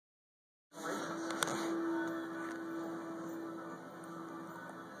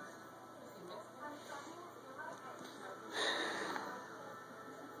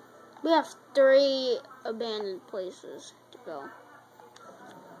We have 3 abandoned places to go.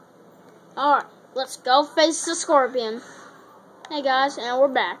 Alright, let's go face the scorpion. Hey guys, and we're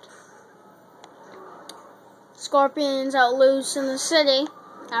back. Scorpion's out loose in the city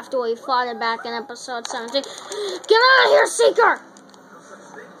after we fought it back in episode 17. Get out of here, Seeker!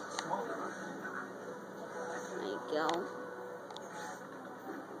 There you go.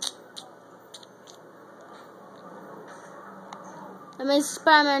 Amazing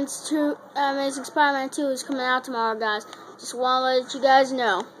Spiderman 2 is coming out tomorrow, guys. Just want to let you guys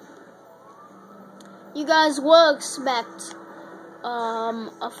know. You guys will expect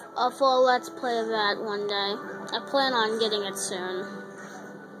a full Let's Play of that one day. I plan on getting it soon,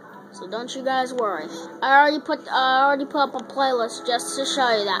 so don't you guys worry. I already put up a playlist just to show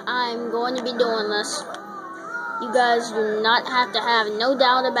you that I'm going to be doing this. You guys do not have to have no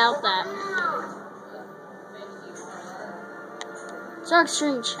doubt about that. It's our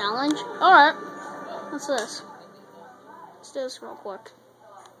extreme challenge. Alright. What's this? Let's do this real quick.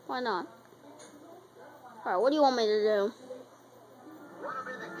 Why not? Alright, what do you want me to do?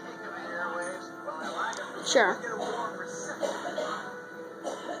 Sure.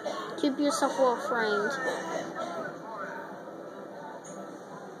 Keep yourself well framed.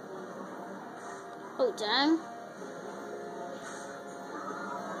 Oh, dang.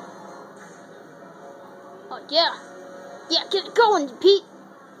 Oh, yeah. Yeah, get it going, Pete.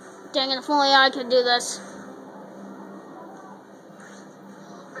 Dang it, if only I could do this.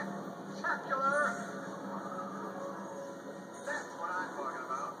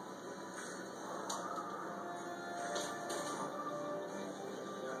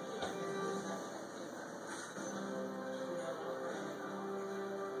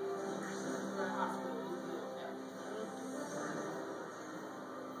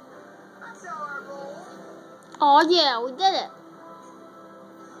 Oh yeah, we did it.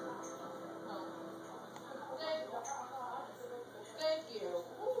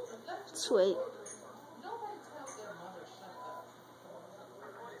 Sweet.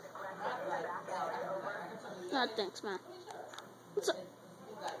 Oh, thanks, man.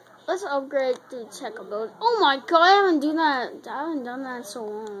 Let's upgrade to tech ability. Oh my god, I haven't done that in so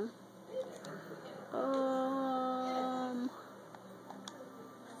long.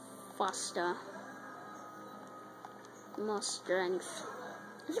 Faster. More strength.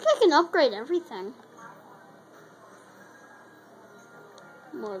 I think I can upgrade everything.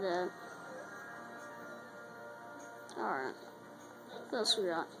 More of that. Alright. What else we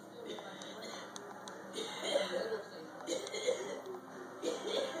got?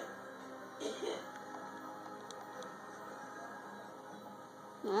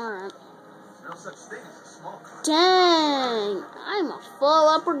 Alright. No such thing as a small car. Dang! I'm a full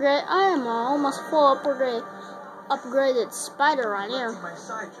upgrade. I am a almost full upgraded spider right here. My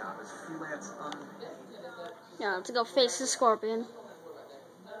side job is freelance unpaid. Yeah, let's go face the scorpion.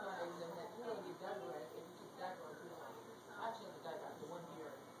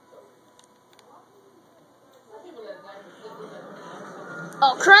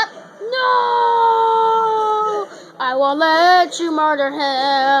 Oh crap! No! I will let you murder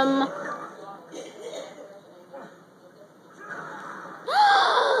him.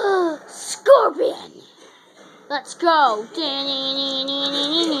 Scorpion! Let's go.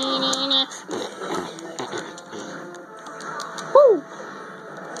 Woo!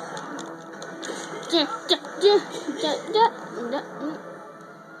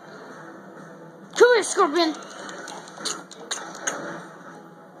 Come here, Scorpion.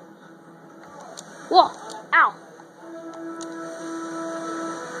 Whoa! Ow!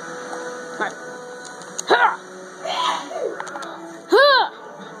 Right. Ha! Ha!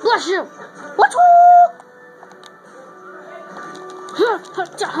 Bless you! What?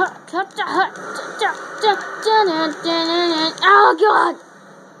 Oh god!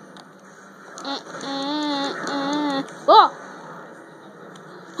 Oh!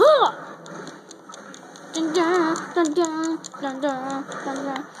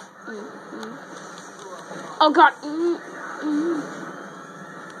 Oh god!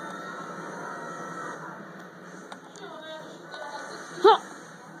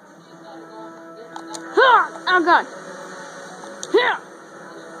 Oh god! Here!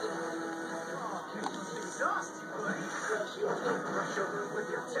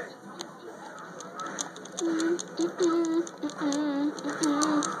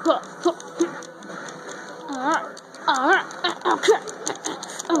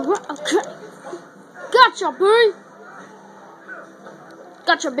 Okay. Gotcha, bee!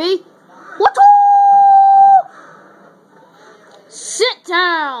 Gotcha, bee! What? Sit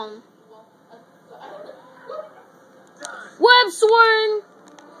down! Web swing!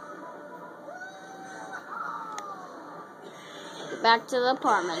 Back to the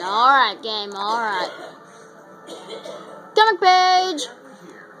apartment. Alright, game. Alright. Comic page!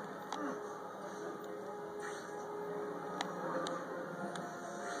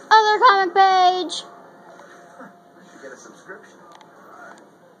 Other comic page! Get a subscription.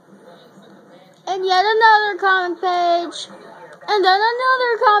 And yet another comic page. And then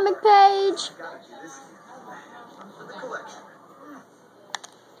another comic page.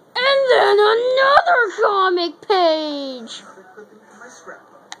 And then another comic page.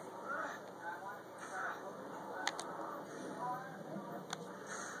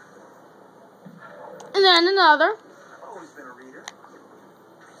 And then another. I've always been a reader.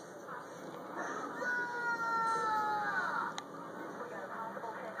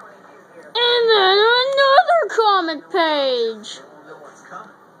 And then another comic page.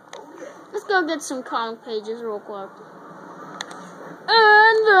 Let's go get some comic pages real quick.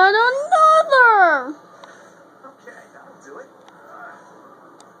 And then another. Okay, that'll do it.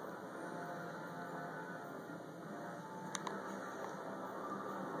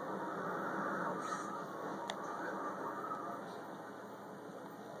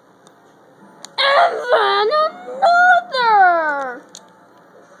 And then another.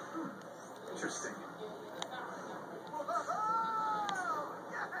 Interesting.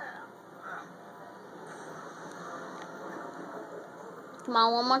 Come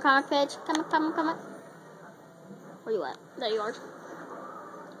on, one more comic page. Come on. Where you at? There you are.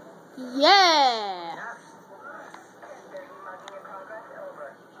 Yeah!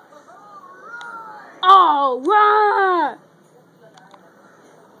 Alright!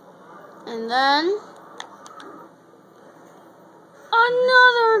 And then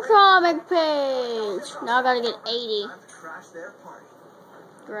another comic page. Now I gotta get 80.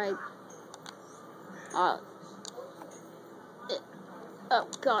 Great. Oh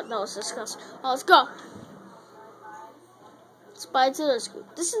god, that was disgusting. Oh, let's go. Spider to the rescue.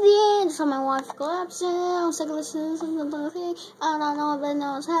 This is the end. So my wife collapsing. I'm sick of listening to something. I don't know if I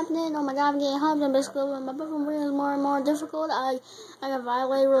know what's happening. Oh my god, I'm getting hugged. And basically, my boyfriend is more and more difficult. I got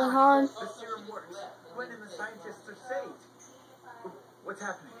violated really hard. The serum works. Gwen and the scientists are saved. What's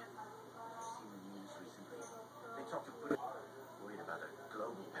happening? I've seen the news recently. They talked to worried about a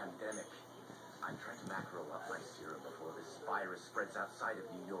global pandemic. I'm trying to macro up my serum before this virus spreads outside of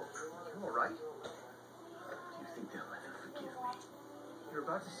New York. You all right? Do you think they'll ever forgive me? You're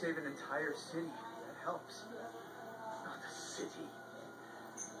about to save an entire city. That helps. Not the city.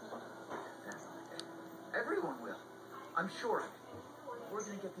 Everyone will. I'm sure of it. We're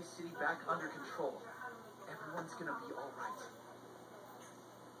gonna get this city back under control. Everyone's gonna be all right.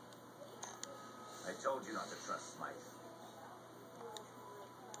 I told you not to trust Smythe.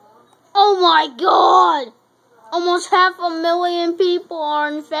 Oh my god! Almost 500,000 people are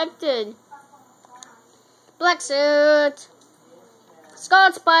infected. Black suit.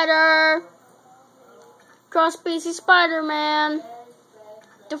 Scott Spider. Cross-species Spider-Man.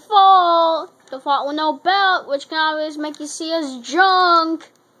 Default with no belt, which can always make you see as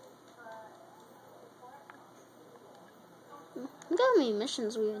junk. Look how many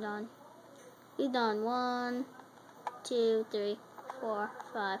missions we've done. We've done 1, 2, 3, 4,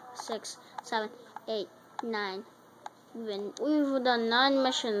 5, 6, 7, 8, 9. We've done 9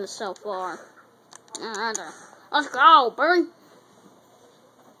 missions so far. Let's go, Bird.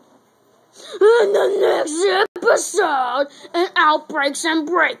 In the next episode, Outbreaks and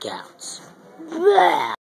Breakouts. Bleh.